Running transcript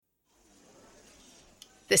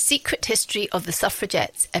The Secret History of the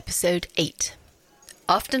Suffragettes, Episode 8.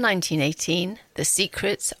 After 1918, the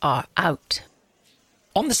secrets are out.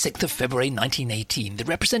 On the 6th of February 1918, the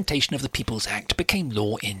Representation of the People's Act became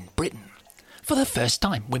law in Britain. For the first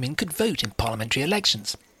time, women could vote in parliamentary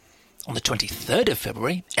elections. On the 23rd of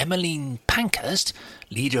February, Emmeline Pankhurst,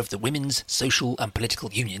 leader of the Women's Social and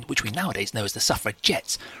Political Union, which we nowadays know as the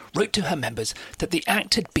Suffragettes, wrote to her members that the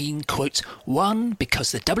act had been, quote, won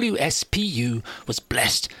because the WSPU was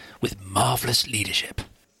blessed with marvellous leadership.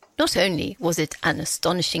 Not only was it an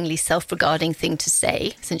astonishingly self-regarding thing to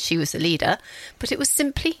say, since she was the leader, but it was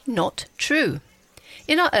simply not true.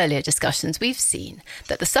 In our earlier discussions, we've seen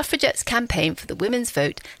that the suffragettes' campaign for the women's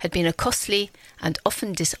vote had been a costly and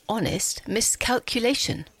often dishonest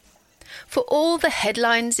miscalculation. For all the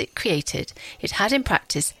headlines it created, it had in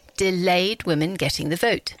practice delayed women getting the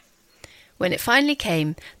vote. When it finally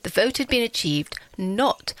came, the vote had been achieved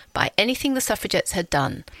not by anything the suffragettes had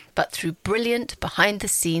done, but through brilliant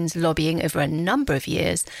behind-the-scenes lobbying over a number of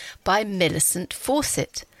years by Millicent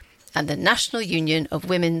Fawcett and the National Union of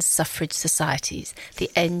Women's Suffrage Societies, the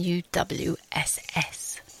NUWSS.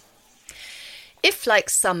 If, like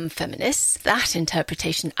some feminists, that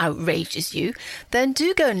interpretation outrages you, then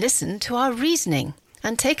do go and listen to our reasoning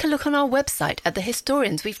and take a look on our website at the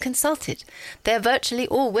historians we've consulted. They're virtually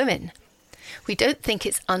all women. We don't think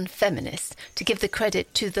it's unfeminist to give the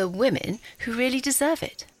credit to the women who really deserve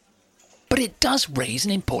it. But it does raise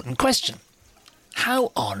an important question.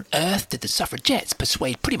 How on earth did the suffragettes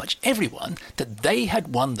persuade pretty much everyone that they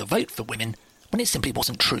had won the vote for women when it simply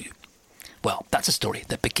wasn't true? Well, that's a story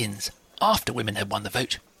that begins after women had won the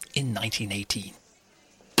vote in 1918.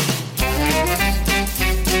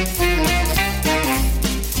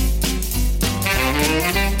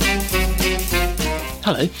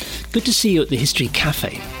 Hello, good to see you at the History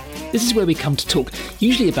Cafe. This is where we come to talk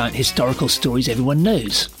usually about historical stories everyone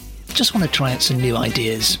knows. Just want to try out some new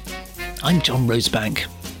ideas. I'm John Rosebank.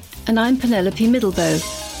 And I'm Penelope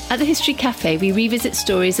Middlebow. At the History Cafe, we revisit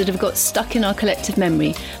stories that have got stuck in our collective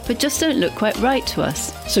memory, but just don't look quite right to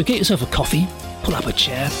us. So get yourself a coffee, pull up a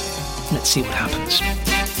chair, and let's see what happens.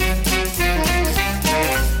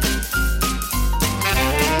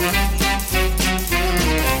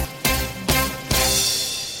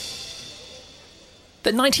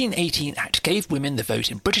 The 1918 Act gave women the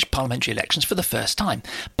vote in British parliamentary elections for the first time,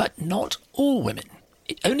 but not all women.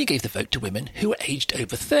 It only gave the vote to women who were aged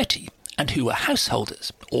over 30 and who were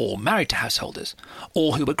householders, or married to householders,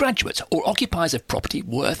 or who were graduates or occupiers of property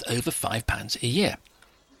worth over £5 a year.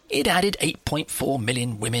 It added 8.4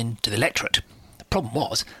 million women to the electorate. The problem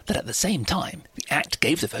was that at the same time, the Act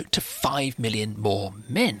gave the vote to 5 million more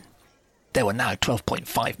men. There were now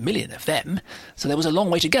 12.5 million of them, so there was a long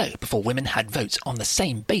way to go before women had votes on the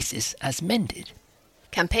same basis as men did.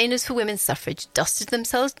 Campaigners for women's suffrage dusted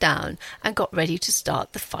themselves down and got ready to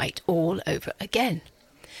start the fight all over again.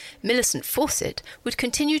 Millicent Fawcett would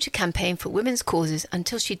continue to campaign for women's causes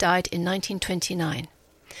until she died in 1929.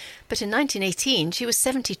 But in 1918 she was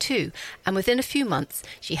 72, and within a few months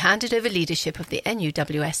she handed over leadership of the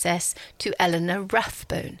NUWSS to Eleanor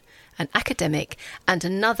Rathbone, an academic and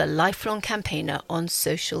another lifelong campaigner on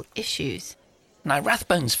social issues. Now,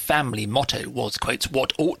 Rathbone's family motto was, quote,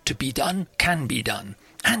 what ought to be done can be done.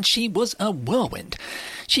 And she was a whirlwind.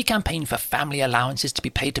 She campaigned for family allowances to be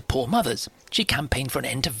paid to poor mothers. She campaigned for an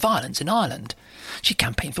end to violence in Ireland. She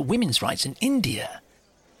campaigned for women's rights in India.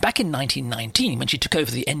 Back in 1919, when she took over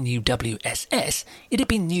the NUWSS, it had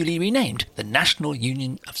been newly renamed the National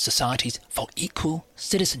Union of Societies for Equal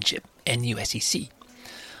Citizenship, NUSEC.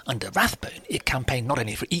 Under Rathbone, it campaigned not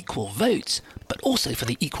only for equal votes, but also for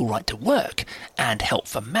the equal right to work and help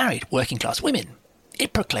for married working-class women.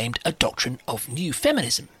 It proclaimed a doctrine of new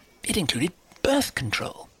feminism. It included birth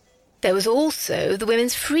control. There was also the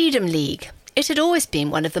Women's Freedom League. It had always been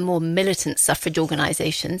one of the more militant suffrage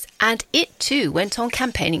organisations, and it too went on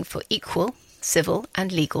campaigning for equal, civil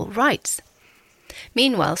and legal rights.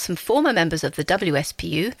 Meanwhile, some former members of the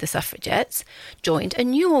WSPU, the Suffragettes, joined a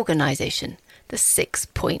new organisation, the 6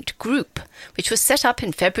 Point Group, which was set up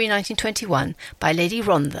in February 1921 by Lady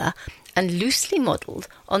Rhondda and loosely modelled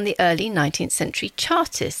on the early 19th century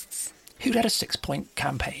Chartists. Who had a 6-point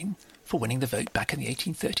campaign for winning the vote back in the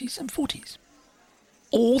 1830s and 40s.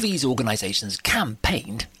 All these organisations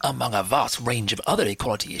campaigned, among a vast range of other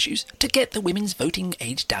equality issues, to get the women's voting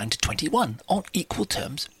age down to 21 on equal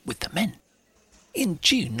terms with the men. In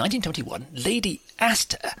June 1921, Lady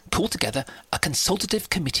Astor called together a consultative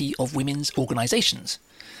committee of women's organisations.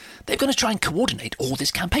 They were going to try and coordinate all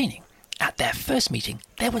this campaigning. At their first meeting,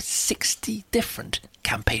 there were 60 different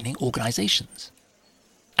campaigning organisations.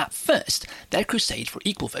 At first, their crusade for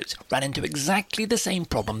equal votes ran into exactly the same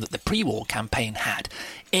problem that the pre-war campaign had.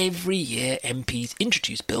 Every year MPs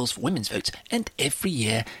introduced bills for women's votes, and every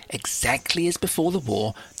year, exactly as before the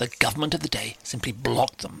war, the government of the day simply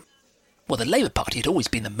blocked them. Well, the Labour Party had always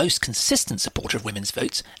been the most consistent supporter of women's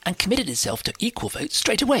votes and committed itself to equal votes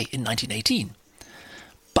straight away in 1918.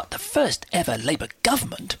 But the first ever Labour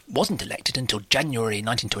government wasn't elected until January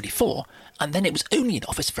 1924, and then it was only in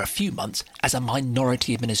office for a few months as a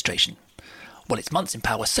minority administration. Well, its months in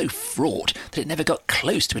power were so fraught that it never got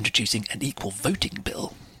close to introducing an equal voting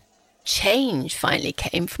bill. Change finally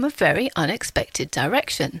came from a very unexpected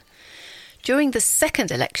direction. During the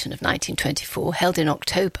second election of 1924, held in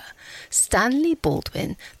October, Stanley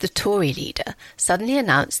Baldwin, the Tory leader, suddenly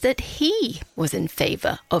announced that he was in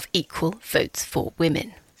favour of equal votes for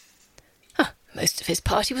women. Most of his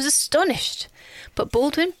party was astonished, but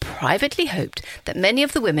Baldwin privately hoped that many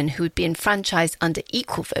of the women who would be enfranchised under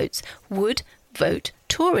equal votes would vote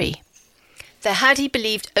Tory. There had, he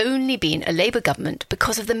believed, only been a Labour government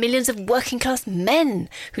because of the millions of working-class men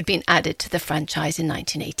who'd been added to the franchise in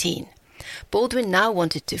 1918. Baldwin now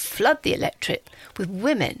wanted to flood the electorate with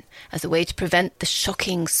women as a way to prevent the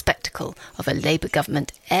shocking spectacle of a Labour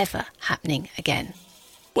government ever happening again.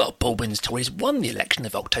 Well, Baldwin's Tories won the election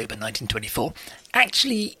of October 1924.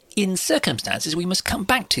 Actually, in circumstances we must come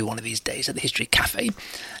back to one of these days at the History Café.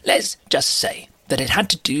 Let's just say that it had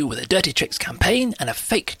to do with a Dirty Tricks campaign and a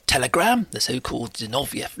fake telegram, the so-called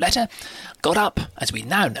Zinoviev letter, got up, as we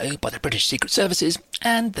now know, by the British Secret Services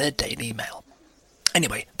and the Daily Mail.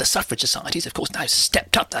 Anyway, the suffrage societies, of course, now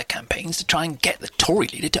stepped up their campaigns to try and get the Tory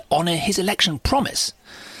leader to honour his election promise.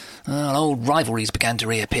 Old rivalries began to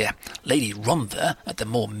reappear. Lady Rhondda, at the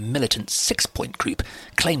more militant 6 Point group,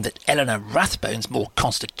 claimed that Eleanor Rathbone's more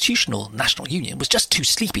constitutional National Union was just too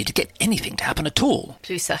sleepy to get anything to happen at all.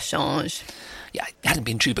 Plus ça change. Yeah, it hadn't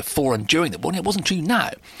been true before and during the war, and it wasn't true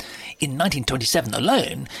now. In 1927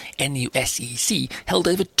 alone, NUSEC held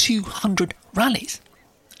over 200 rallies.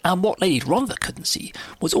 And what Lady Rhondda couldn't see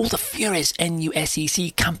was all the furious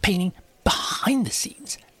NUSEC campaigning behind the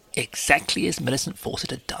scenes, exactly as Millicent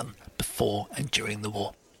Fawcett had done before and during the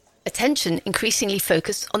war. Attention increasingly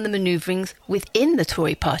focused on the manoeuvrings within the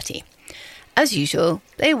Tory party. As usual,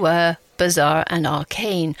 they were bizarre and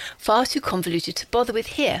arcane, far too convoluted to bother with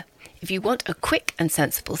here. If you want a quick and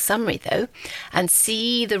sensible summary, though, and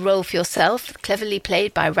see the role for yourself, cleverly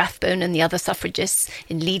played by Rathbone and the other suffragists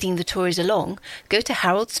in leading the Tories along, go to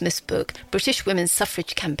Harold Smith's book, British Women's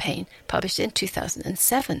Suffrage Campaign, published in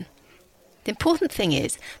 2007. The important thing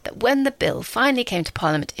is that when the bill finally came to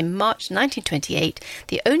Parliament in March 1928,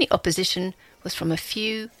 the only opposition was from a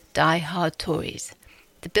few die-hard Tories.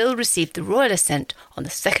 The bill received the royal assent on the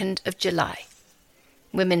 2nd of July.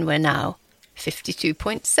 Women were now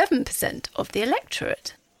 52.7% of the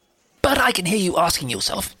electorate. But I can hear you asking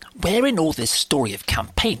yourself, where in all this story of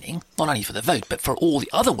campaigning, not only for the vote, but for all the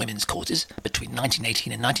other women's causes between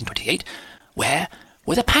 1918 and 1928, where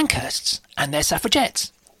were the Pankhursts and their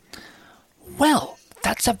suffragettes? Well,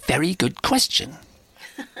 that's a very good question.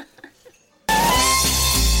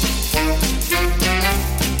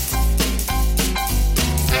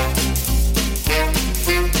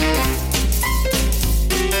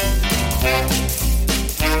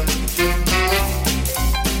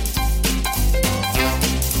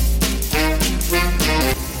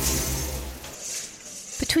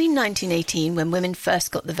 Between 1918, when women first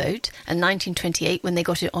got the vote, and 1928, when they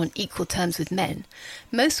got it on equal terms with men,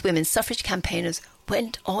 most women's suffrage campaigners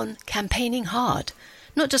went on campaigning hard,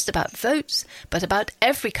 not just about votes, but about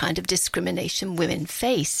every kind of discrimination women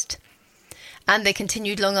faced. And they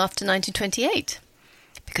continued long after 1928,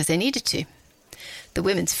 because they needed to. The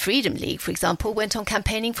Women's Freedom League, for example, went on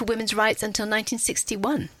campaigning for women's rights until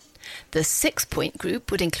 1961. The 6 Point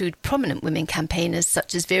group would include prominent women campaigners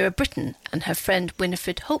such as Vera Brittain and her friend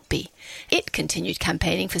Winifred Holtby. It continued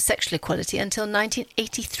campaigning for sexual equality until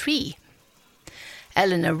 1983.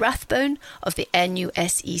 Eleanor Rathbone of the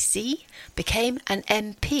NUSEC became an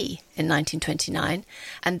MP in 1929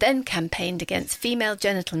 and then campaigned against female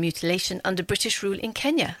genital mutilation under British rule in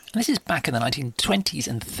Kenya. This is back in the 1920s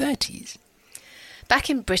and 30s. Back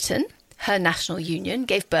in Britain, her national union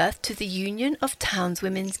gave birth to the Union of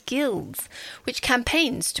Townswomen's Guilds, which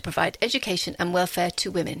campaigns to provide education and welfare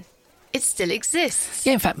to women. It still exists.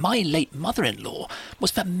 Yeah, in fact, my late mother-in-law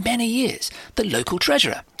was for many years the local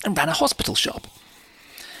treasurer and ran a hospital shop.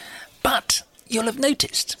 But you'll have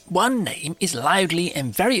noticed one name is loudly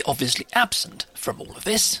and very obviously absent from all of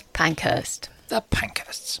this. Pankhurst. The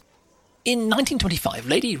Pankhursts. In 1925,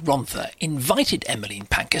 Lady Rhondda invited Emmeline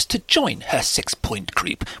Pankhurst to join her 6 Point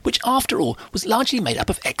group, which after all was largely made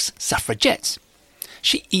up of ex-suffragettes.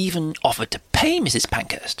 She even offered to pay Mrs.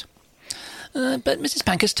 Pankhurst. But Mrs.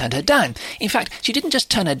 Pankhurst turned her down. In fact, she didn't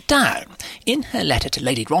just turn her down. In her letter to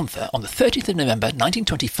Lady Romther on the 30th of November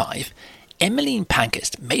 1925, Emmeline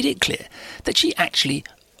Pankhurst made it clear that she actually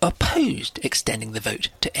opposed extending the vote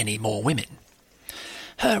to any more women.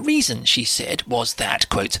 Her reason, she said, was that,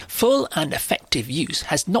 quote, full and effective use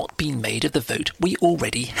has not been made of the vote we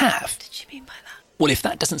already have. What did she mean by that? Well, if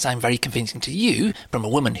that doesn't sound very convincing to you, from a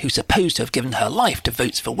woman who's supposed to have given her life to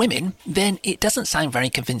votes for women, then it doesn't sound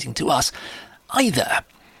very convincing to us either.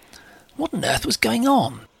 What on earth was going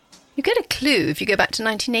on? You get a clue if you go back to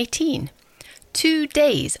 1918. 2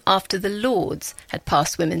 days after the Lords had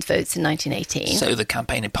passed women's votes in 1918. So the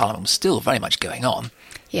campaign in Parliament was still very much going on.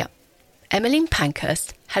 Yeah. Emmeline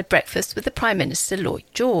Pankhurst had breakfast with the Prime Minister Lloyd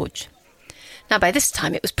George. Now, by this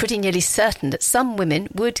time, it was pretty nearly certain that some women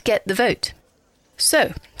would get the vote.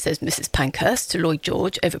 So, says Mrs. Pankhurst to Lloyd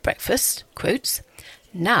George over breakfast, quotes,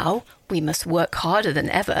 now we must work harder than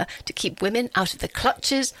ever to keep women out of the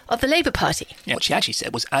clutches of the Labour Party. Yeah, what she actually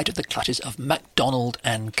said was out of the clutches of MacDonald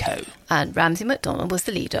and Co. And Ramsay MacDonald was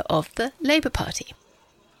the leader of the Labour Party.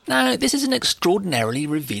 Now, this is an extraordinarily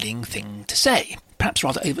revealing thing to say, perhaps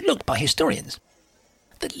rather overlooked by historians.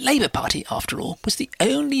 The Labour Party, after all, was the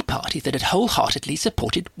only party that had wholeheartedly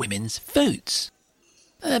supported women's votes.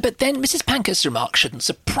 But then Mrs. Pankhurst's remark shouldn't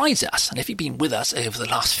surprise us, and if you've been with us over the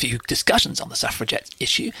last few discussions on the suffragette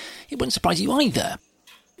issue, it wouldn't surprise you either.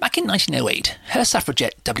 Back in 1908, her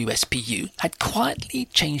suffragette WSPU had quietly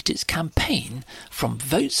changed its campaign from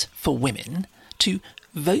votes for women to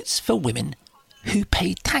votes for women who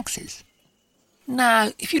paid taxes. Now,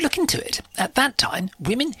 if you look into it, at that time,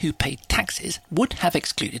 women who paid taxes would have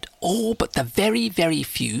excluded all but the very, very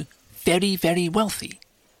few, very, very wealthy.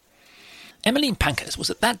 Emmeline Pankhurst was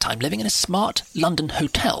at that time living in a smart London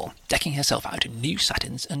hotel, decking herself out in new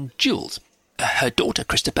satins and jewels. Her daughter,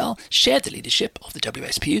 Christabel, shared the leadership of the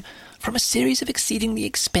WSPU from a series of exceedingly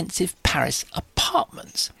expensive Paris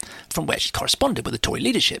apartments, from where she corresponded with the Tory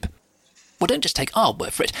leadership. Well, don't just take our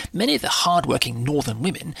word for it. Many of the hard-working northern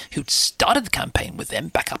women who'd started the campaign with them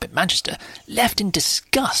back up in Manchester left in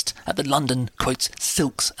disgust at the London, quotes,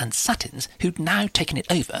 silks and satins who'd now taken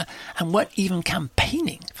it over and weren't even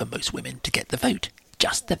campaigning for most women to get the vote,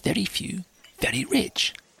 just the very few, very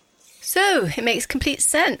rich. So, it makes complete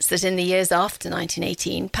sense that in the years after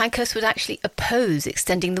 1918, Pankhurst would actually oppose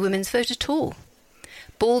extending the women's vote at all.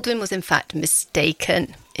 Baldwin was in fact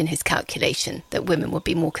mistaken in his calculation that women would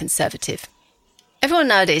be more conservative. Everyone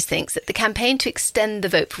nowadays thinks that the campaign to extend the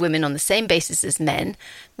vote for women on the same basis as men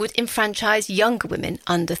would enfranchise younger women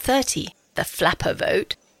under 30, the flapper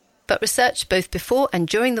vote. But research both before and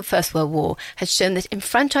during the First World War has shown that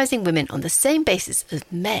enfranchising women on the same basis as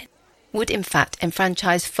men would in fact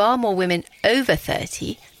enfranchise far more women over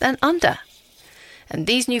 30 than under. And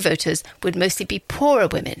these new voters would mostly be poorer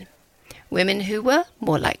women who were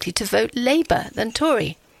more likely to vote Labour than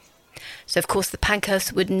Tory. So, of course, the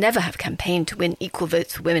Pankhursts would never have campaigned to win equal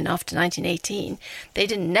votes for women after 1918.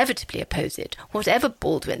 They'd inevitably oppose it, whatever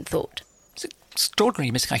Baldwin thought. It's an extraordinary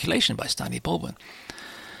miscalculation by Stanley Baldwin.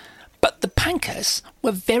 But the Pankhursts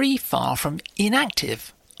were very far from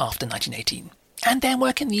inactive after 1918. And their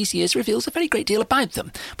work in these years reveals a very great deal about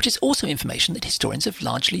them, which is also information that historians have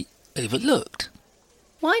largely overlooked.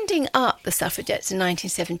 Winding up the suffragettes in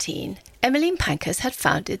 1917, Emmeline Pankhurst had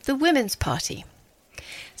founded the Women's Party.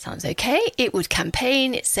 Sounds okay. It would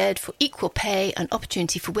campaign, it said, for equal pay and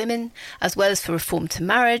opportunity for women, as well as for reform to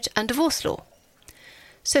marriage and divorce law.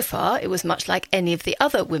 So far, it was much like any of the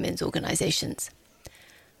other women's organisations.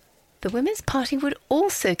 The Women's Party would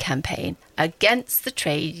also campaign against the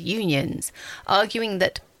trade unions, arguing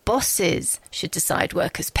that bosses should decide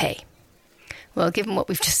workers' pay. Well, given what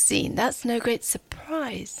we've just seen, that's no great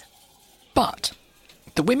surprise. But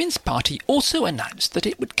the Women's Party also announced that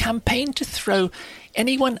it would campaign to throw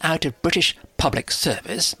anyone out of British public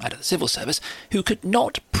service, out of the civil service, who could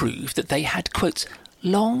not prove that they had, quotes,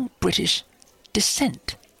 long British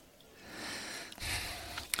descent.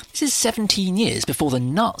 This is 17 years before the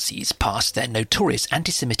Nazis passed their notorious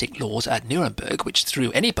anti-Semitic laws at Nuremberg, which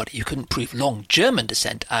threw anybody who couldn't prove long German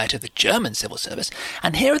descent out of the German civil service.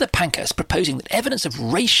 And here are the Pankhursts proposing that evidence of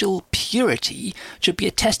racial purity should be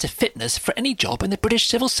a test of fitness for any job in the British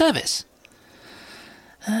civil service.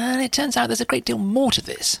 And it turns out there's a great deal more to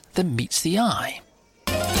this than meets the eye.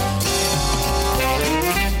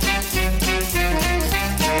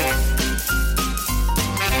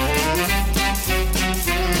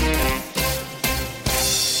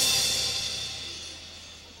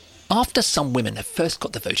 After some women had first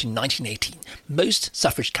got the vote in 1918, most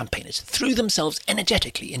suffrage campaigners threw themselves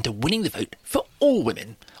energetically into winning the vote for all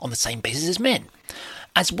women on the same basis as men,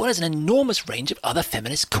 as well as an enormous range of other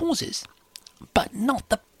feminist causes. But not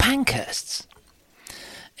the Pankhursts.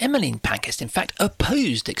 Emmeline Pankhurst, in fact,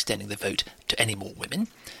 opposed extending the vote to any more women.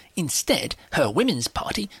 Instead, her Women's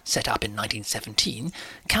Party, set up in 1917,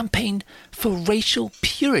 campaigned for racial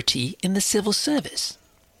purity in the civil service.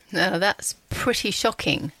 Now, that's pretty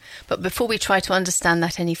shocking. But before we try to understand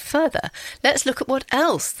that any further, let's look at what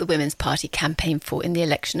else the Women's Party campaigned for in the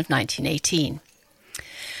election of 1918.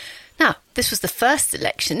 Now, this was the first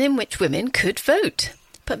election in which women could vote.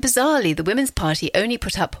 But bizarrely, the Women's Party only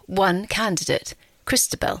put up one candidate,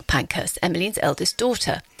 Christabel Pankhurst, Emmeline's eldest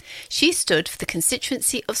daughter. She stood for the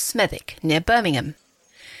constituency of Smethwick, near Birmingham.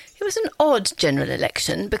 It was an odd general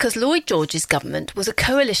election because Lloyd George's government was a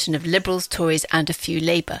coalition of Liberals, Tories and a few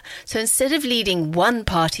Labour. So instead of leading one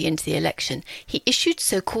party into the election, he issued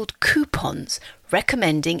so-called coupons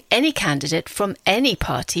recommending any candidate from any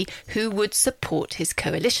party who would support his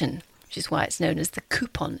coalition, which is why it's known as the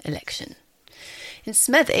coupon election. In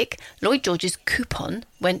Smethwick, Lloyd George's coupon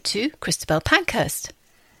went to Christabel Pankhurst.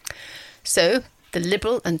 So the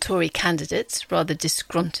Liberal and Tory candidates, rather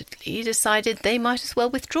disgruntledly, decided they might as well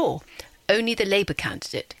withdraw. Only the Labour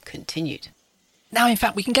candidate continued. Now, in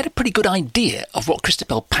fact, we can get a pretty good idea of what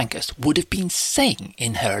Christabel Pankhurst would have been saying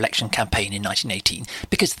in her election campaign in 1918,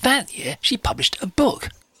 because that year she published a book.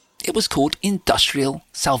 It was called Industrial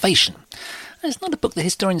Salvation. And it's not a book that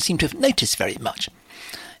historians seem to have noticed very much.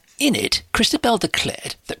 In it, Christabel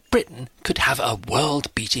declared that Britain could have a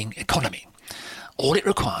world-beating economy. All it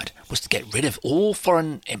required was to get rid of all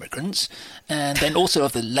foreign immigrants, and then also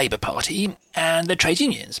of the Labour Party and the trade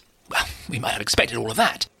unions. Well, we might have expected all of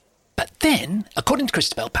that. But then, according to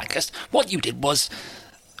Christabel Pankhurst, what you did was...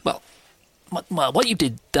 Well, what you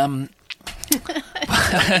did...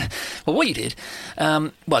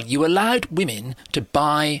 you allowed women to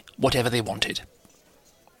buy whatever they wanted.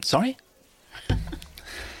 Sorry?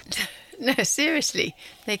 No, seriously.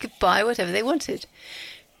 They could buy whatever they wanted.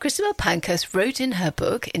 Christabel Pankhurst wrote in her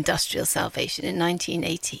book, Industrial Salvation, in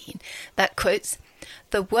 1918, that, quotes,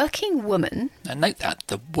 "The working woman..." And note that,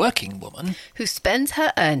 the working woman... "who spends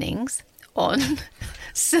her earnings on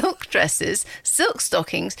silk dresses, silk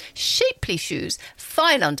stockings, shapely shoes,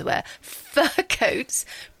 fine underwear, fur coats,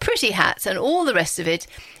 pretty hats, and all the rest of it,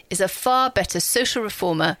 is a far better social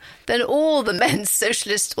reformer than all the men's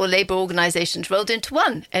socialist or labour organisations rolled into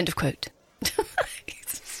one." End of quote.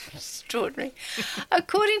 It's extraordinary.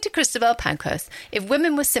 According to Christabel Pankhurst, if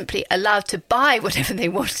women were simply allowed to buy whatever they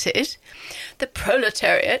wanted, the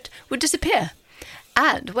proletariat would disappear.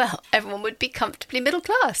 And, well, everyone would be comfortably middle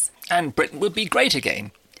class. And Britain would be great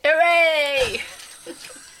again. Hooray!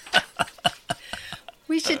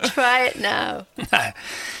 We should try it now.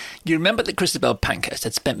 You remember that Christabel Pankhurst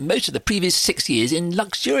had spent most of the previous 6 years in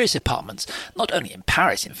luxurious apartments, not only in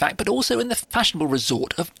Paris, in fact, but also in the fashionable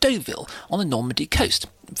resort of Deauville on the Normandy coast,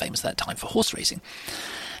 famous at that time for horse racing.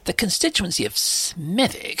 The constituency of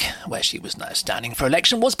Smethwick, where she was now standing for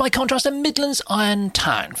election, was by contrast a Midlands iron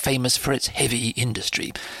town, famous for its heavy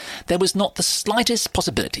industry. There was not the slightest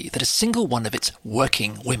possibility that a single one of its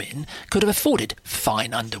working women could have afforded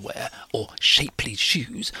fine underwear, or shapely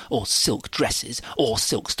shoes, or silk dresses, or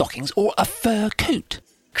silk stockings, or a fur coat.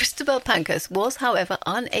 Christabel Pankhurst was, however,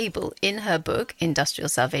 unable in her book, Industrial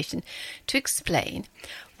Salvation, to explain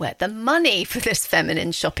where the money for this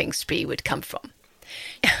feminine shopping spree would come from.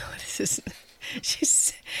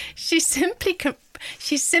 She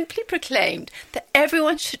simply proclaimed that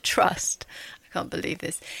everyone should trust, I can't believe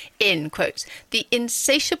this, in, quotes, "the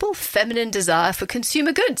insatiable feminine desire for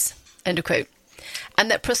consumer goods," end of quote, and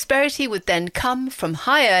that prosperity would then come from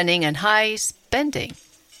high earning and high spending.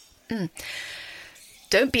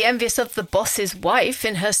 "Don't be envious of the boss's wife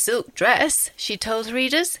in her silk dress," she told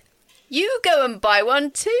readers. "You go and buy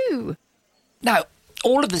one too." Now,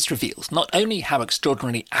 all of this reveals not only how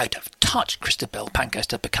extraordinarily out of touch Christabel Pankhurst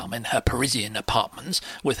had become in her Parisian apartments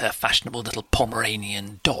with her fashionable little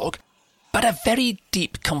Pomeranian dog, but a very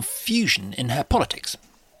deep confusion in her politics.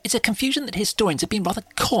 It's a confusion that historians have been rather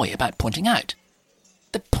coy about pointing out.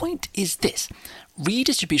 The point is this: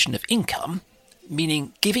 redistribution of income,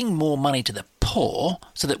 meaning giving more money to the poor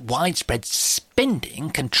so that widespread spending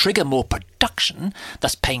can trigger more production,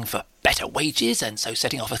 thus paying for better wages, and so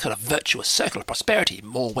setting off a kind of virtuous circle of prosperity.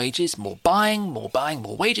 More wages, more buying, more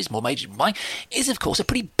wages, more buying, is of course a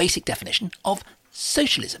pretty basic definition of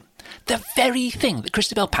socialism. The very thing that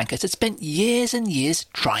Christabel Pankhurst had spent years and years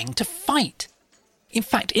trying to fight. In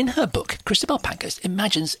fact, in her book, Christabel Pankhurst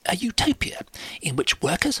imagines a utopia in which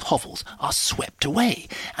workers' hovels are swept away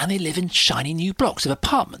and they live in shiny new blocks of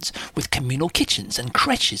apartments with communal kitchens and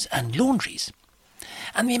creches and laundries.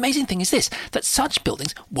 And the amazing thing is this, that such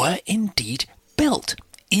buildings were indeed built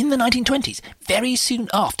in the 1920s, very soon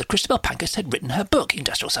after Christabel Pankhurst had written her book,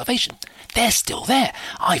 Industrial Salvation. They're still there.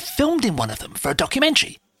 I filmed in one of them for a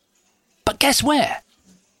documentary. But guess where?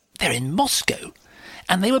 They're in Moscow.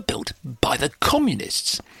 And they were built by the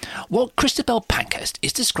communists. What Christabel Pankhurst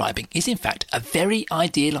is describing is in fact a very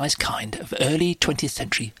idealised kind of early 20th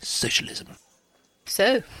century socialism.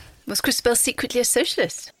 So, was Christabel secretly a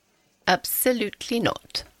socialist? Absolutely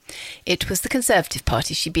not. It was the Conservative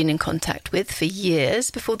Party she'd been in contact with for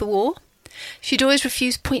years before the war. She'd always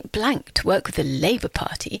refused point blank to work with the Labour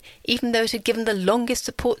Party, even though it had given the longest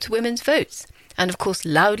support to women's votes, and of course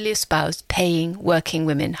loudly espoused paying working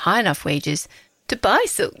women high enough wages to buy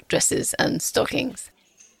silk dresses and stockings.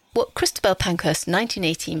 What Christabel Pankhurst's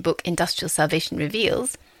 1918 book Industrial Salvation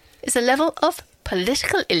reveals is a level of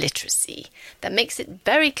political illiteracy that makes it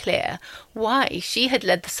very clear why she had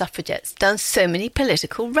led the suffragettes down so many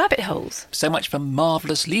political rabbit holes. So much for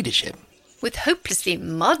marvellous leadership. With hopelessly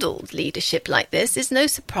muddled leadership like this, it's no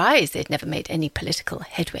surprise they'd never made any political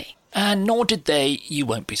headway. And nor did they, you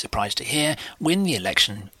won't be surprised to hear, win the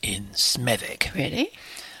election in Smethwick. Really?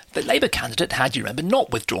 The Labour candidate had, you remember,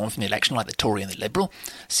 not withdrawn from the election like the Tory and the Liberal.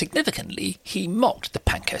 Significantly, he mocked the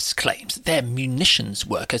Pankhurst's claims that their munitions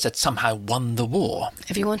workers had somehow won the war.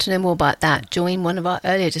 If you want to know more about that, join one of our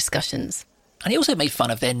earlier discussions. And he also made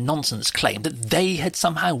fun of their nonsense claim that they had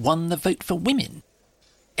somehow won the vote for women.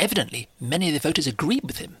 Evidently, many of the voters agreed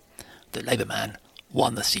with him. The Labour man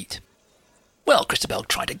won the seat. Well, Christabel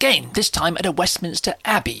tried again, this time at a Westminster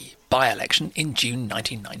Abbey by-election in June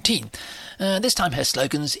 1919. This time her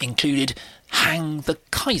slogans included "Hang the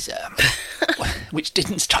Kaiser," which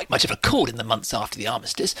didn't strike much of a chord in the months after the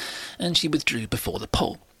armistice, and she withdrew before the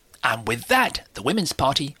poll. And with that, the Women's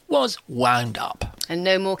Party was wound up. And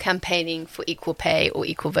no more campaigning for equal pay or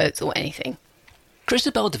equal votes or anything.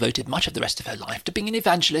 Christabel devoted much of the rest of her life to being an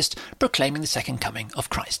evangelist proclaiming the second coming of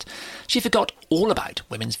Christ. She forgot all about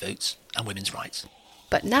women's votes and women's rights.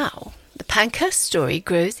 But now, the Pankhurst story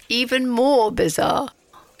grows even more bizarre.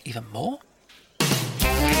 Even more?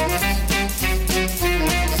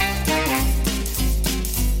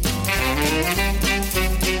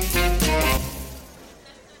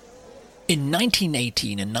 In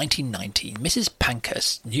 1918 and 1919, Mrs.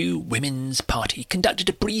 Pankhurst's new Women's Party conducted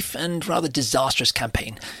a brief and rather disastrous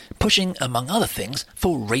campaign, pushing, among other things,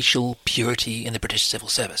 for racial purity in the British civil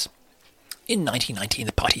service. In 1919,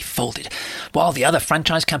 the party folded, while the other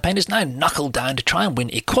franchise campaigners now knuckled down to try and win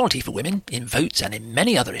equality for women in votes and in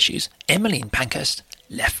many other issues. Emmeline Pankhurst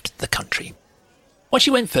left the country. Well,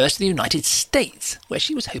 she went first to the United States, where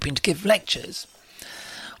she was hoping to give lectures.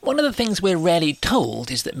 One of the things we're rarely told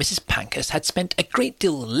is that Mrs. Pankhurst had spent a great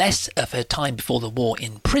deal less of her time before the war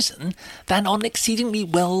in prison than on exceedingly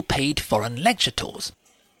well-paid foreign lecture tours.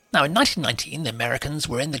 Now, in 1919, the Americans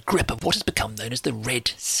were in the grip of what has become known as the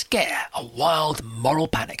Red Scare, a wild moral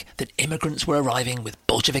panic that immigrants were arriving with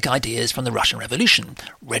Bolshevik ideas from the Russian Revolution,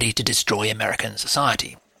 ready to destroy American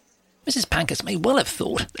society. Mrs. Pankhurst may well have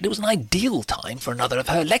thought that it was an ideal time for another of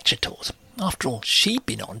her lecture tours. After all, she'd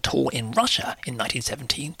been on tour in Russia in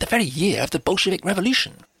 1917, the very year of the Bolshevik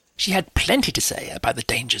Revolution. She had plenty to say about the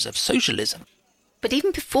dangers of socialism. But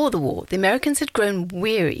even before the war, the Americans had grown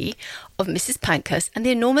weary of Mrs. Pankhurst and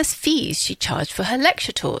the enormous fees she charged for her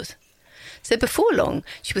lecture tours. So before long,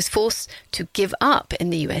 she was forced to give up in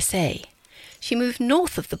the USA. She moved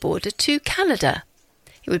north of the border to Canada.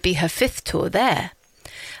 It would be her 5th tour there.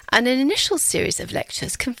 And an initial series of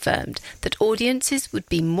lectures confirmed that audiences would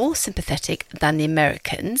be more sympathetic than the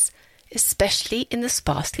Americans, especially in the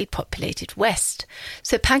sparsely populated West.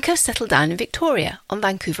 So Pankhurst settled down in Victoria on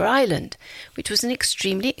Vancouver Island, which was an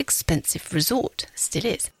extremely expensive resort, still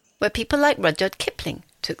is, where people like Rudyard Kipling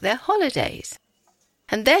took their holidays.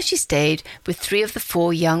 And there she stayed with 3 of the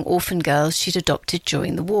 4 young orphan girls she'd adopted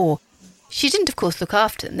during the war. She didn't, of course, look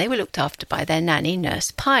after them. They were looked after by their nanny,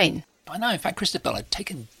 Nurse Pine. I know, in fact, Christabel had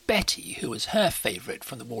taken Betty, who was her favourite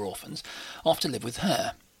from the war orphans, off to live with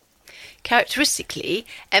her. Characteristically,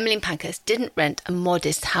 Emmeline Pankhurst didn't rent a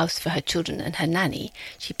modest house for her children and her nanny.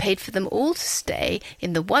 She paid for them all to stay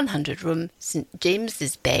in the 100-room St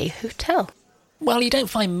James's Bay Hotel. Well, you don't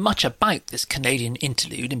find much about this Canadian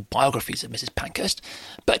interlude in biographies of Mrs. Pankhurst,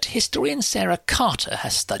 but historian Sarah Carter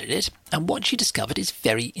has studied it, and what she discovered is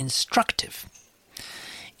very instructive.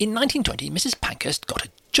 In 1920, Mrs. Pankhurst got a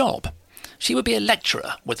job. She would be a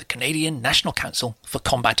lecturer with the Canadian National Council for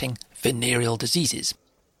Combating Venereal Diseases.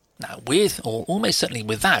 Now, with, or almost certainly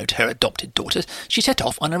without, her adopted daughters, she set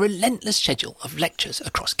off on a relentless schedule of lectures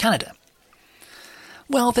across Canada.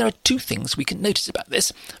 Well, there are two things we can notice about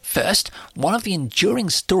this. First, one of the enduring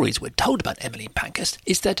stories we're told about Emmeline Pankhurst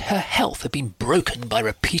is that her health had been broken by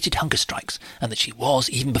repeated hunger strikes, and that she was,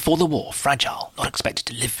 even before the war, fragile, not expected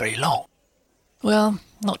to live very long. Well,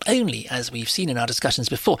 not only, as we've seen in our discussions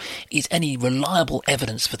before, is any reliable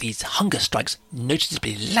evidence for these hunger strikes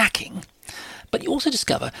noticeably lacking, but you also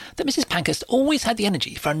discover that Mrs. Pankhurst always had the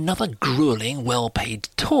energy for another gruelling, well-paid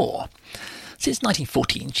tour. Since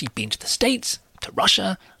 1914, she'd been to the States, to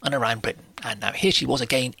Russia and around Britain, and now here she was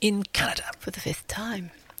again in Canada. For the 5th time.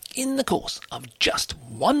 In the course of just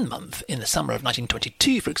 1 month, in the summer of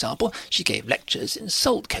 1922, for example, she gave lectures in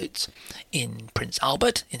Saltcoats, in Prince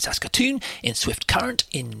Albert, in Saskatoon, in Swift Current,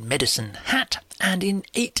 in Medicine Hat, and in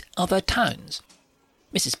 8 other towns.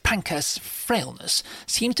 Mrs. Pankhurst's frailness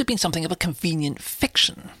seems to have been something of a convenient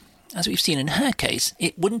fiction. As we've seen in her case,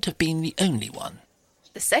 it wouldn't have been the only one.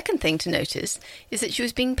 The second thing to notice is that she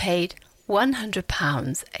was being paid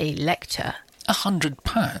 £100 a lecture.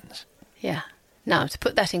 £100? Yeah. Now, to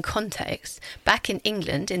put that in context, back in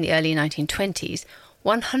England in the early 1920s,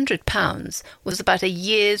 £100 was about a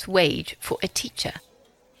year's wage for a teacher.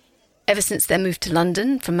 Ever since their move to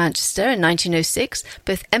London from Manchester in 1906,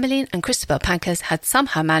 both Emmeline and Christabel Pankhurst had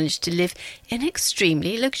somehow managed to live in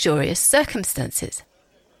extremely luxurious circumstances.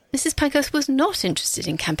 Mrs. Pankhurst was not interested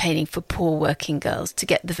in campaigning for poor working girls to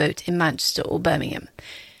get the vote in Manchester or Birmingham.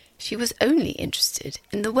 She was only interested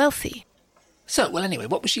in the wealthy. So, well, anyway,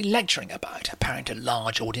 what was she lecturing about, apparent to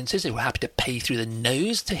large audiences who were happy to pay through the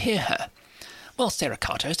nose to hear her? Well, Sarah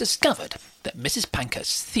Carter has discovered that Mrs.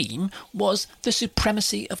 Pankhurst's theme was the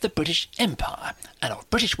supremacy of the British Empire and of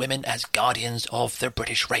British women as guardians of the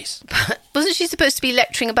British race. Wasn't she supposed to be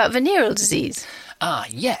lecturing about venereal disease? Ah,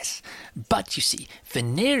 yes. But, you see,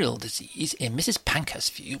 venereal disease, in Mrs.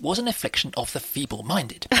 Pankhurst's view, was an affliction of the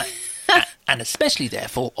feeble-minded. And especially,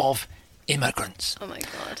 therefore, of immigrants. Oh, my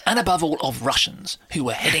God. And above all, of Russians, who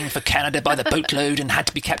were heading for Canada by the boatload and had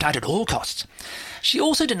to be kept out at all costs. She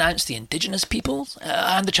also denounced the indigenous peoples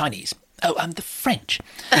and the Chinese. Oh, and the French.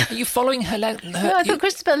 Are you following her? No, I thought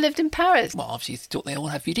Christabel lived in Paris. Well, obviously, you thought they all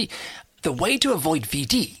have VD. The way to avoid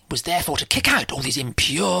VD was therefore to kick out all these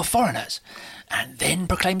impure foreigners. And then,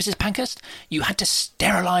 proclaimed Mrs. Pankhurst, you had to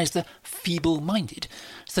sterilise the feeble-minded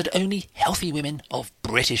so that only healthy women of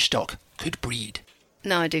British stock could breed.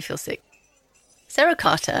 Now I do feel sick. Sarah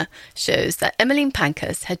Carter shows that Emmeline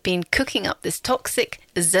Pankhurst had been cooking up this toxic,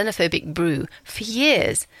 xenophobic brew for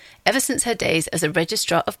years, ever since her days as a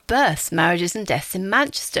registrar of births, marriages and deaths in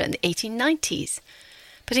Manchester in the 1890s.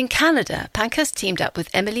 But in Canada, Pankhurst teamed up with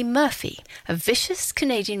Emily Murphy, a vicious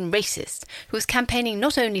Canadian racist who was campaigning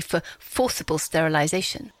not only for forcible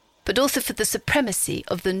sterilisation, but also for the supremacy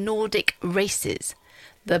of the Nordic races,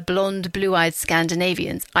 the blonde, blue-eyed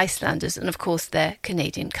Scandinavians, Icelanders, and of course their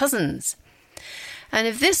Canadian cousins. And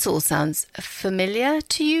if this all sounds familiar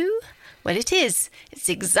to you, well, it is. It's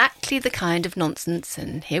exactly the kind of nonsense,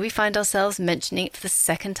 and here we find ourselves mentioning it for the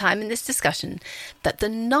second time in this discussion, that the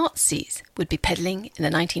Nazis would be peddling in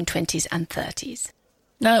the 1920s and 30s.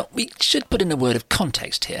 Now, we should put in a word of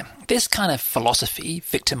context here. This kind of philosophy,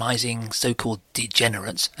 victimising so-called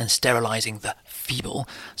degenerates and sterilising the feeble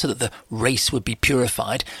so that the race would be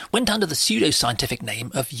purified, went under the pseudo-scientific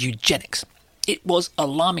name of eugenics. It was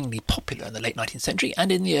alarmingly popular in the late 19th century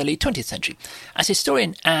and in the early 20th century. As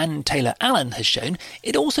historian Anne Taylor Allen has shown,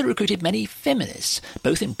 it also recruited many feminists,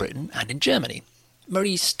 both in Britain and in Germany.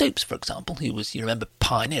 Marie Stopes, for example, who was, you remember,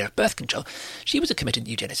 pioneer of birth control, she was a committed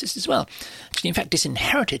eugenicist as well. She, in fact,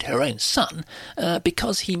 disinherited her own son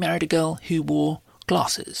because he married a girl who wore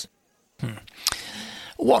glasses.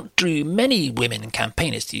 What drew many women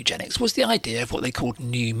campaigners to eugenics was the idea of what they called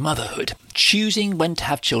new motherhood, choosing when to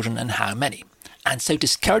have children and how many, and so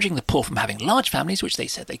discouraging the poor from having large families, which they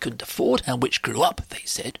said they couldn't afford, and which grew up, they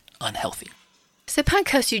said, unhealthy. So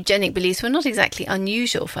Pankhurst's eugenic beliefs were not exactly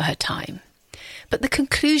unusual for her time, but the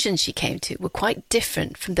conclusions she came to were quite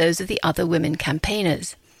different from those of the other women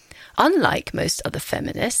campaigners. Unlike most other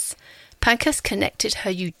feminists, Pankhurst connected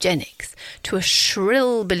her eugenics to a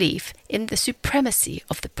shrill belief in the supremacy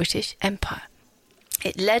of the British Empire.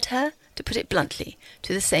 It led her, to put it bluntly,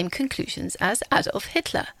 to the same conclusions as Adolf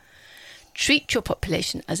Hitler. Treat your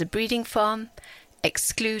population as a breeding farm,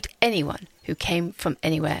 exclude anyone who came from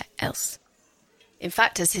anywhere else. In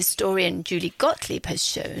fact, as historian Julie Gottlieb has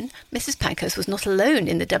shown, Mrs. Pankhurst was not alone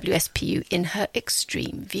in the WSPU in her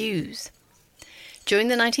extreme views. During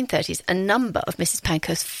the 1930s, a number of Mrs.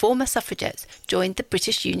 Pankhurst's former suffragettes joined the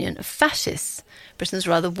British Union of Fascists, Britain's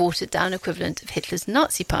rather watered-down equivalent of Hitler's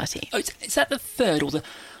Nazi Party. Oh, is that the third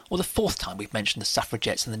or or the fourth time we've mentioned the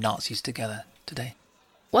suffragettes and the Nazis together today.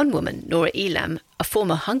 One woman, Nora Elam, a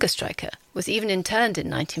former hunger striker, was even interned in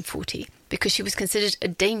 1940 because she was considered a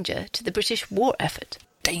danger to the British war effort.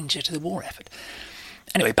 Danger to the war effort.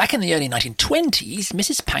 Anyway, back in the early 1920s,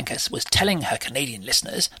 Mrs. Pankhurst was telling her Canadian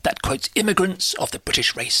listeners that, quote, immigrants of the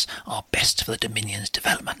British race are best for the Dominion's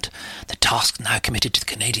development. The task now committed to the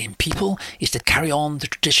Canadian people is to carry on the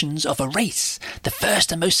traditions of a race, the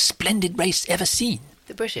first and most splendid race ever seen.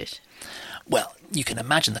 The British? Well, you can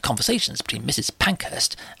imagine the conversations between Mrs.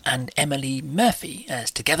 Pankhurst and Emily Murphy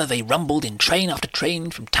as together they rumbled in train after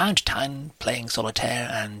train from town to town, playing solitaire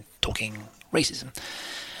and talking racism.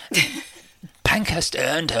 Pankhurst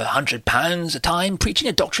earned her £100 a time preaching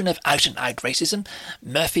a doctrine of out-and-out racism.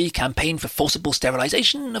 Murphy campaigned for forcible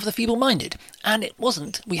sterilisation of the feeble-minded, and it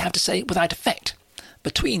wasn't, we have to say, without effect.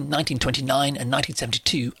 Between 1929 and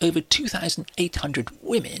 1972, over 2,800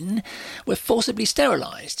 women were forcibly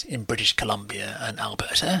sterilised in British Columbia and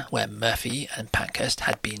Alberta, where Murphy and Pankhurst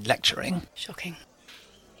had been lecturing. Shocking.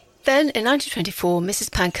 Then, in 1924,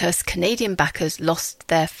 Mrs. Pankhurst's Canadian backers lost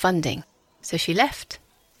their funding, so she left.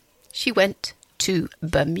 She went to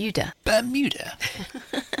Bermuda. Bermuda?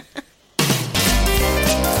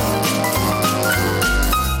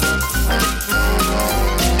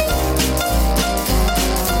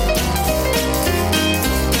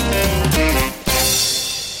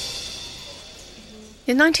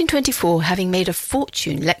 In 1924, having made a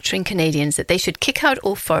fortune lecturing Canadians that they should kick out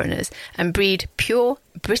all foreigners and breed pure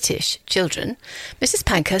British children, Mrs.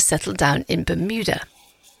 Pankhurst settled down in Bermuda.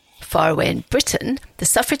 Far away in Britain, the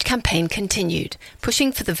suffrage campaign continued,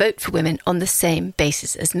 pushing for the vote for women on the same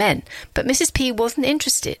basis as men. But Mrs. P wasn't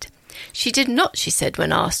interested. She did not, she said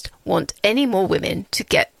when asked, want any more women to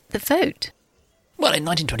get the vote. Well, in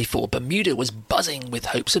 1924, Bermuda was buzzing with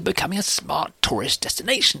hopes of becoming a smart tourist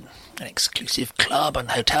destination. An exclusive club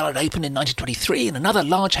and hotel had opened in 1923, and another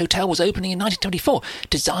large hotel was opening in 1924,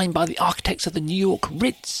 designed by the architects of the New York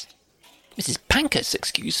Ritz. Mrs. Pankhurst's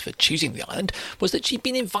excuse for choosing the island was that she'd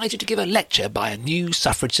been invited to give a lecture by a new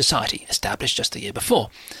suffrage society, established just the year before.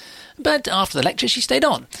 But after the lecture she stayed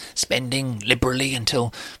on, spending liberally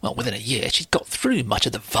until, well, within a year she'd got through much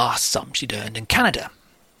of the vast sum she'd earned in Canada.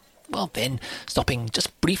 Well, then, stopping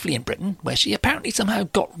just briefly in Britain, where she apparently somehow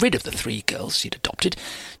got rid of the 3 girls she'd adopted,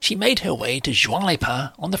 she made her way to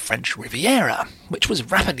Juan-les-Pins on the French Riviera, which was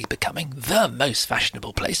rapidly becoming the most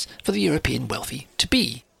fashionable place for the European wealthy to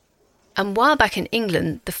be. And while back in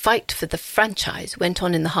England the fight for the franchise went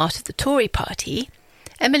on in the heart of the Tory party,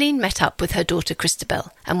 Emmeline met up with her daughter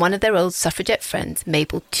Christabel and one of their old suffragette friends,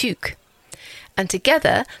 Mabel Tuke. And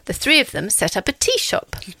together, the 3 of them set up a tea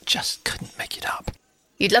shop. You just couldn't make it up.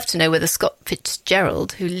 You'd love to know whether Scott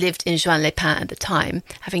Fitzgerald, who lived in Juan-les-Pins at the time,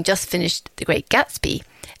 having just finished The Great Gatsby,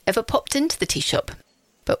 ever popped into the tea shop.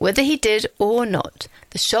 But whether he did or not,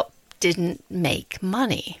 the shop didn't make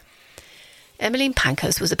money. Emmeline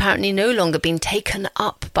Pankhurst was apparently no longer being taken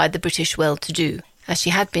up by the British well-to-do, as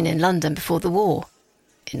she had been in London before the war.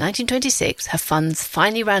 In 1926, her funds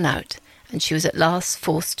finally ran out, and she was at last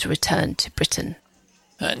forced to return to Britain.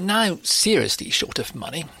 Now seriously short of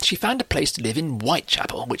money, she found a place to live in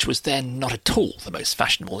Whitechapel, which was then not at all the most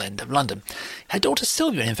fashionable end of London. Her daughter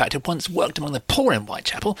Sylvia, in fact, had once worked among the poor in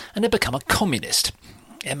Whitechapel and had become a communist.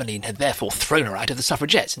 Emmeline had therefore thrown her out of the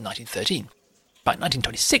Suffragettes in 1913. By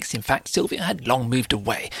 1926, in fact, Sylvia had long moved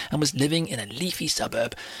away and was living in a leafy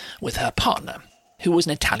suburb with her partner, who was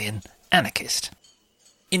an Italian anarchist.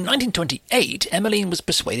 In 1928, Emmeline was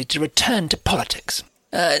persuaded to return to politics.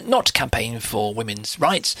 Not to campaign for women's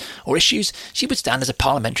rights or issues, she would stand as a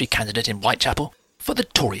parliamentary candidate in Whitechapel for the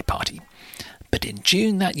Tory party. But in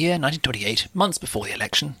June that year, 1928, months before the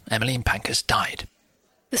election, Emmeline Pankhurst died.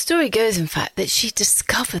 The story goes, in fact, that she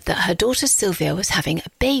discovered that her daughter Sylvia was having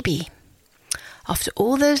a baby. After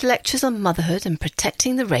all those lectures on motherhood and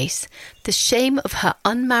protecting the race, the shame of her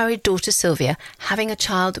unmarried daughter Sylvia having a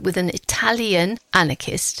child with an Italian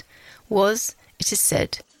anarchist was, it is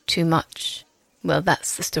said, too much. Well,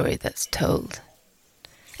 that's the story that's told.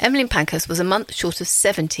 Emmeline Pankhurst was a month short of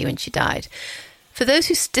 70 when she died. For those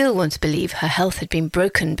who still want to believe her health had been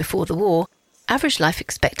broken before the war, average life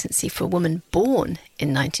expectancy for a woman born in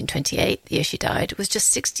 1928, the year she died, was just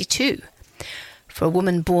 62. For a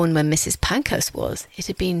woman born when Mrs. Pankhurst was, it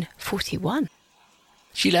had been 41.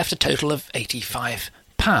 She left a total of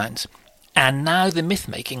 £85. And now the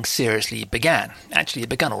myth-making seriously began. Actually, it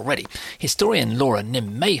began already. Historian Laura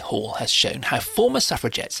Mayhall has shown how former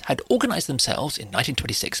suffragettes had organised themselves in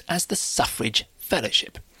 1926 as the Suffrage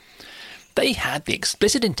Fellowship. They had the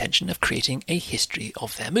explicit intention of creating a history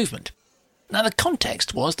of their movement. Now, the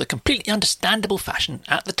context was the completely understandable fashion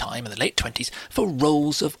at the time in the late 20s for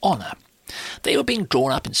rolls of honour. They were being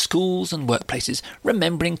drawn up in schools and workplaces,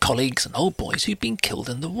 remembering colleagues and old boys who'd been killed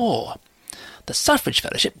in the war. The Suffrage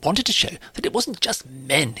Fellowship wanted to show that it wasn't just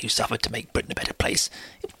men who suffered to make Britain a better place,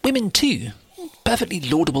 women too. Perfectly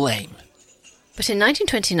laudable aim. But in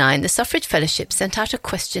 1929, the Suffrage Fellowship sent out a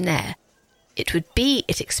questionnaire. It would be,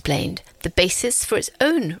 it explained, the basis for its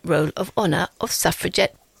own roll of honour of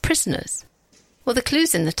suffragette prisoners. Well, the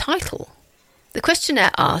clue's in the title. The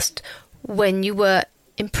questionnaire asked when you were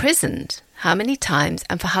imprisoned, how many times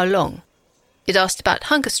and for how long. It asked about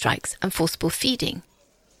hunger strikes and forcible feeding.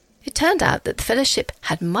 It turned out that the fellowship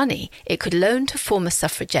had money it could loan to former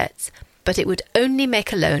suffragettes, but it would only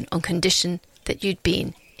make a loan on condition that you'd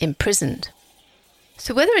been imprisoned.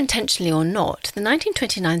 So whether intentionally or not, the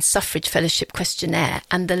 1929 Suffrage Fellowship questionnaire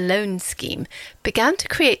and the loan scheme began to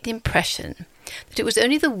create the impression that it was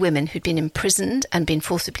only the women who'd been imprisoned and been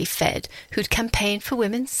forcibly fed who'd campaigned for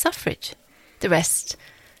women's suffrage. The rest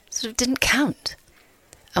sort of didn't count.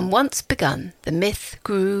 And once begun, the myth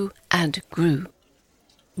grew and grew.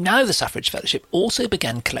 Now the Suffrage Fellowship also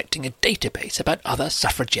began collecting a database about other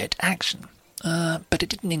suffragette action. But it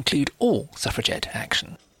didn't include all suffragette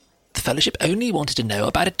action. The Fellowship only wanted to know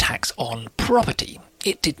about attacks on property.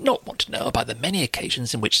 It did not want to know about the many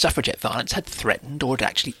occasions in which suffragette violence had threatened or had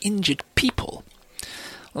actually injured people.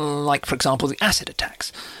 Like, for example, the acid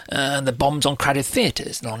attacks, and the bombs on crowded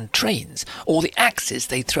theatres and on trains, or the axes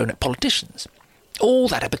they'd thrown at politicians. All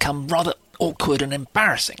that had become rather awkward and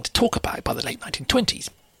embarrassing to talk about by the late 1920s.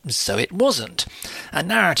 So it wasn't. A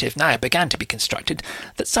narrative now began to be constructed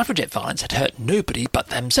that suffragette violence had hurt nobody but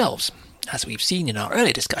themselves. As we've seen in our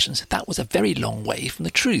earlier discussions, that was a very long way from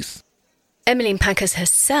the truth. Emmeline Pankhurst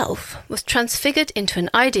herself was transfigured into an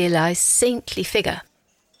idealised saintly figure.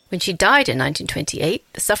 When she died in 1928,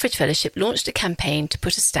 the Suffrage Fellowship launched a campaign to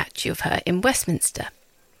put a statue of her in Westminster,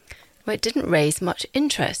 where it didn't raise much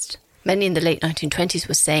interest. Many in the late 1920s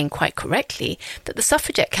were saying quite correctly that the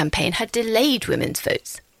suffragette campaign had delayed women's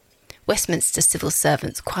votes. Westminster civil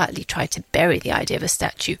servants quietly tried to bury the idea of a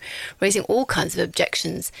statue, raising all kinds of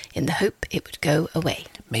objections in the hope it would go away.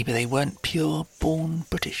 Maybe they weren't pure-born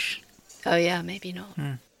British. Oh yeah, maybe not.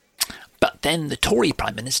 But then the Tory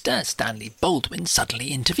Prime Minister, Stanley Baldwin,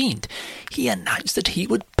 suddenly intervened. He announced that he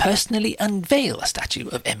would personally unveil a statue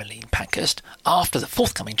of Emmeline Pankhurst after the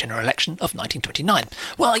forthcoming general election of 1929.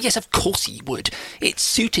 Well, yes, of course he would. It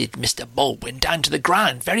suited Mr. Baldwin down to the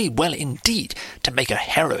ground very well indeed to make a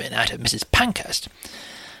heroine out of Mrs. Pankhurst.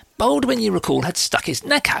 Baldwin, you recall, had stuck his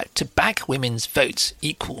neck out to back women's votes,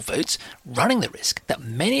 equal votes, running the risk that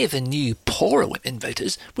many of the new poorer women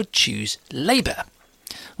voters would choose Labour.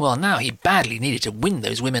 Well, now he badly needed to win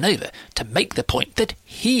those women over to make the point that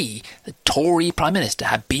he, the Tory Prime Minister,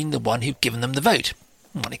 had been the one who'd given them the vote.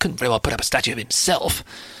 Well, he couldn't very well put up a statue of himself,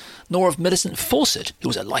 nor of Millicent Fawcett, who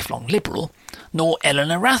was a lifelong Liberal, nor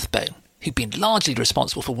Eleanor Rathbone, who'd been largely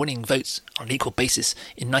responsible for winning votes on an equal basis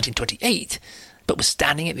in 1928, but was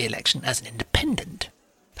standing at the election as an independent.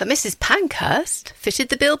 But Mrs. Pankhurst fitted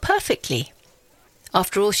the bill perfectly.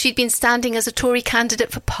 After all, she'd been standing as a Tory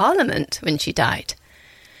candidate for Parliament when she died.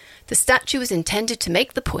 The statue was intended to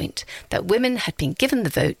make the point that women had been given the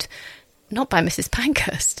vote, not by Mrs.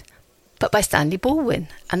 Pankhurst, but by Stanley Baldwin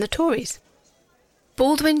and the Tories.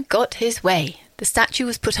 Baldwin got his way. The statue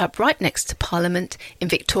was put up right next to Parliament in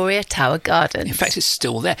Victoria Tower Gardens. In fact, it's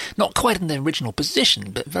still there. Not quite in the original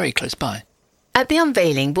position, but very close by. At the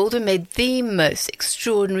unveiling, Baldwin made the most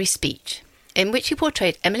extraordinary speech, in which he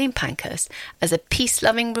portrayed Emmeline Pankhurst as a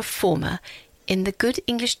peace-loving reformer in the good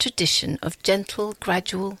English tradition of gentle,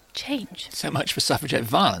 gradual change. So much for suffragette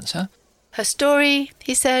violence, huh? Her story,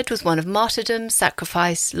 he said, was one of martyrdom,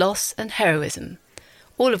 sacrifice, loss and heroism,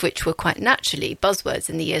 all of which were quite naturally buzzwords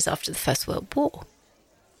in the years after the First World War.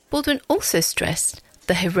 Baldwin also stressed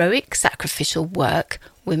the heroic sacrificial work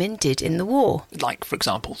women did in the war. Like, for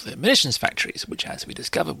example, the munitions factories, which, as we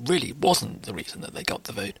discovered, really wasn't the reason that they got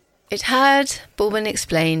the vote. It had, Baldwin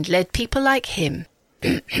explained, led people like him,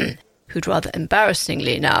 who'd rather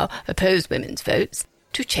embarrassingly now oppose women's votes,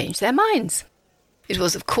 to change their minds. It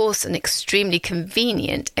was, of course, an extremely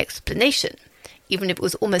convenient explanation, even if it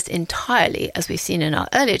was almost entirely, as we've seen in our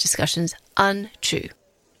earlier discussions, untrue.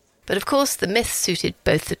 But of course, the myth suited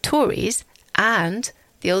both the Tories and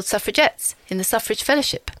the old suffragettes in the Suffrage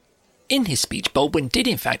Fellowship. In his speech, Baldwin did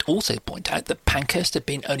in fact also point out that Pankhurst had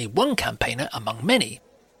been only one campaigner among many.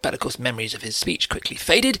 But of course memories of his speech quickly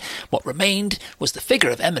faded. What remained was the figure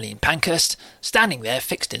of Emmeline Pankhurst, standing there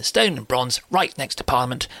fixed in stone and bronze right next to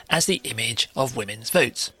Parliament as the image of women's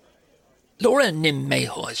votes. Laura Nim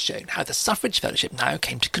Mayhaw has shown how the Suffrage Fellowship now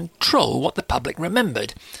came to control what the public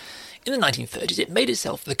remembered. In the 1930s, it made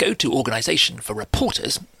itself the go-to organisation for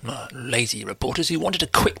reporters, lazy reporters, who wanted a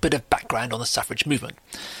quick bit of background on the suffrage movement.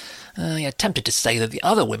 You're tempted to say that the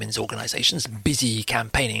other women's organisations, busy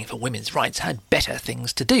campaigning for women's rights, had better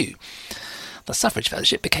things to do. The Suffrage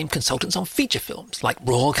Fellowship became consultants on feature films like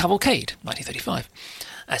Royal Cavalcade, 1935.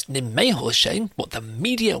 As Nim Mayhaw has shown, what the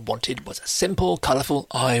media wanted was a simple, colourful,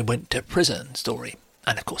 I went to prison story.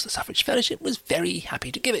 And of course the Suffrage Fellowship was very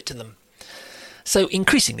happy to give it to them. So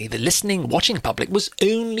increasingly the listening, watching public was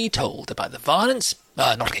only told about the violence,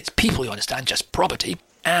 not against people, you understand, just property,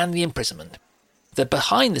 and the imprisonment. The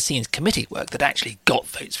behind-the-scenes committee work that actually got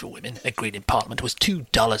votes for women agreed in Parliament was too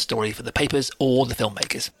dull a story for the papers or the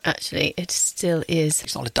filmmakers. Actually, it still is.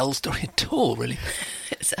 It's not a dull story at all, really.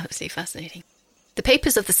 It's absolutely fascinating. The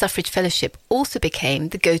papers of the Suffrage Fellowship also became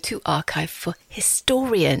the go-to archive for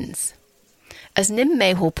historians. As Nim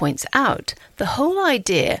Mayhaw points out, the whole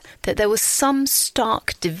idea that there was some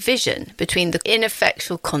stark division between the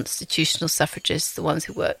ineffectual constitutional suffragists, the ones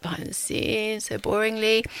who worked behind the scenes so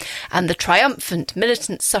boringly, and the triumphant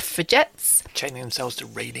militant suffragettes, chaining themselves to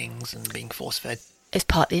railings and being force-fed, is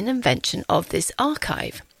partly an invention of this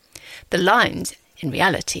archive. The lines, in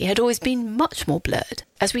reality, had always been much more blurred,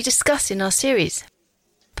 as we discuss in our series.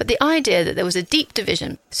 But the idea that there was a deep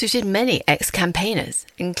division suited many ex-campaigners,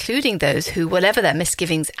 including those who, whatever their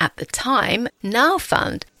misgivings at the time, now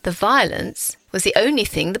found the violence was the only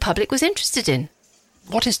thing the public was interested in.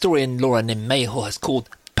 What historian Laura Nim Mayhaw has called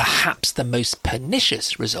perhaps the most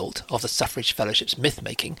pernicious result of the Suffrage Fellowship's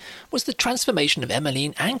myth-making was the transformation of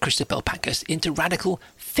Emmeline and Christabel Pankhurst into radical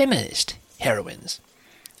feminist heroines.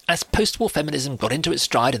 As post-war feminism got into its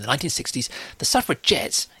stride in the 1960s, the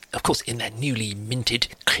suffragettes, of course in their newly minted,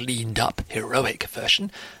 cleaned-up, heroic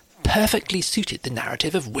version, perfectly suited the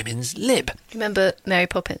narrative of women's lib. Remember Mary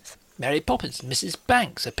Poppins? Mary Poppins. Mrs.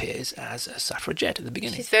 Banks appears as a suffragette at the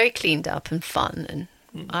beginning. She's very cleaned up and fun, and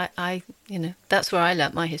I that's where I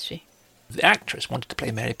learnt my history. The actress wanted to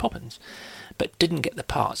play Mary Poppins, but didn't get the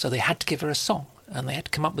part, so they had to give her a song, and they had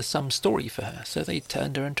to come up with some story for her, so they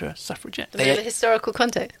turned her into a suffragette. They have a historical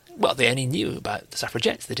context? Well, they only knew about the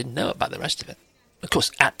suffragettes, they didn't know about the rest of it. Of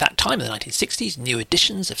course, at that time in the 1960s, new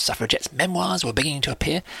editions of suffragettes' memoirs were beginning to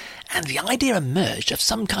appear, and the idea emerged of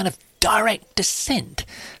some kind of direct descent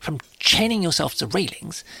from chaining yourself to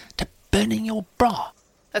railings to burning your bra.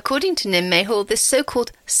 According to Nim Mayhaw, this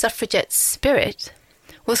so-called suffragette spirit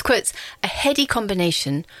was, quotes, a heady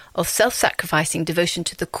combination of self-sacrificing devotion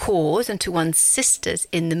to the cause and to one's sisters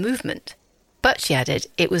in the movement. But, she added,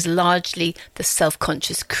 it was largely the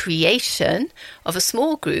self-conscious creation of a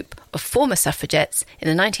small group of former suffragettes in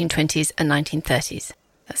the 1920s and 1930s.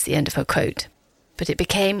 That's the end of her quote. But it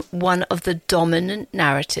became one of the dominant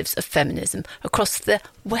narratives of feminism across the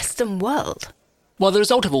Western world. Well, the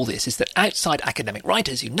result of all this is that outside academic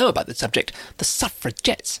writers who know about the subject, the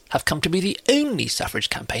suffragettes have come to be the only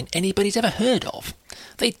suffrage campaign anybody's ever heard of.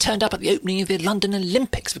 They turned up at the opening of the London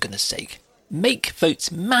Olympics, for goodness sake. Make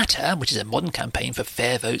Votes Matter, which is a modern campaign for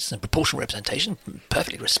fair votes and proportional representation,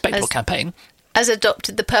 perfectly respectable campaign. As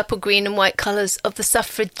adopted the purple, green and white colours of the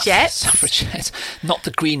suffragettes. Suffragettes, not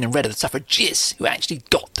the green and red of the suffragists, who actually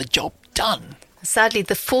got the job done. Sadly,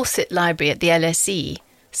 the Fawcett Library at the LSE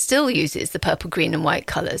still uses the purple, green and white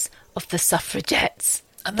colours of the suffragettes.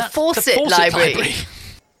 And that's the Fawcett Library.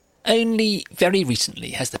 Only very recently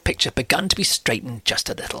has the picture begun to be straightened just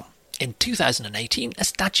a little. In 2018, a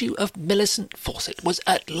statue of Millicent Fawcett was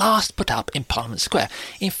at last put up in Parliament Square.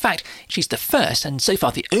 In fact, she's the first and so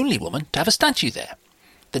far the only woman to have a statue there.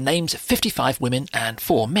 The names of 55 women and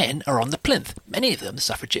 4 men are on the plinth, many of them the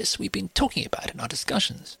suffragists we've been talking about in our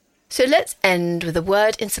discussions. So let's end with a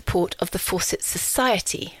word in support of the Fawcett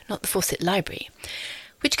Society, not the Fawcett Library,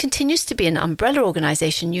 which continues to be an umbrella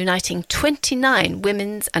organisation uniting 29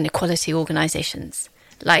 women's and equality organisations,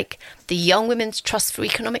 like the Young Women's Trust for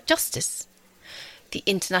Economic Justice, the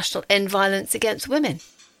International End Violence Against Women,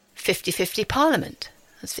 50-50 Parliament,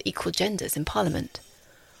 that's for equal genders in Parliament,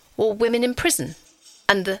 or Women in Prison,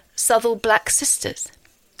 and the Southall Black Sisters,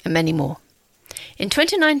 and many more. In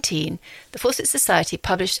 2019, the Fawcett Society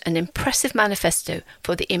published an impressive manifesto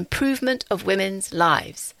for the improvement of women's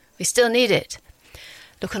lives. We still need it.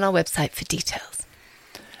 Look on our website for details.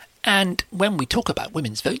 And when we talk about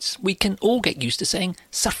women's votes, we can all get used to saying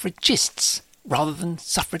suffragists rather than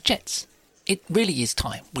suffragettes. It really is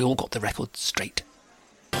time we all got the record straight.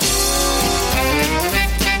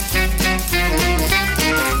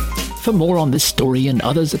 For more on this story and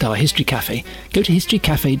others at our History Cafe, go to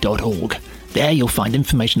historycafe.org. There you'll find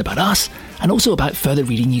information about us and also about further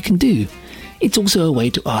reading you can do. It's also a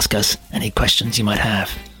way to ask us any questions you might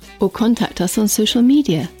have. Or contact us on social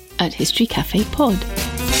media at History Cafe Pod.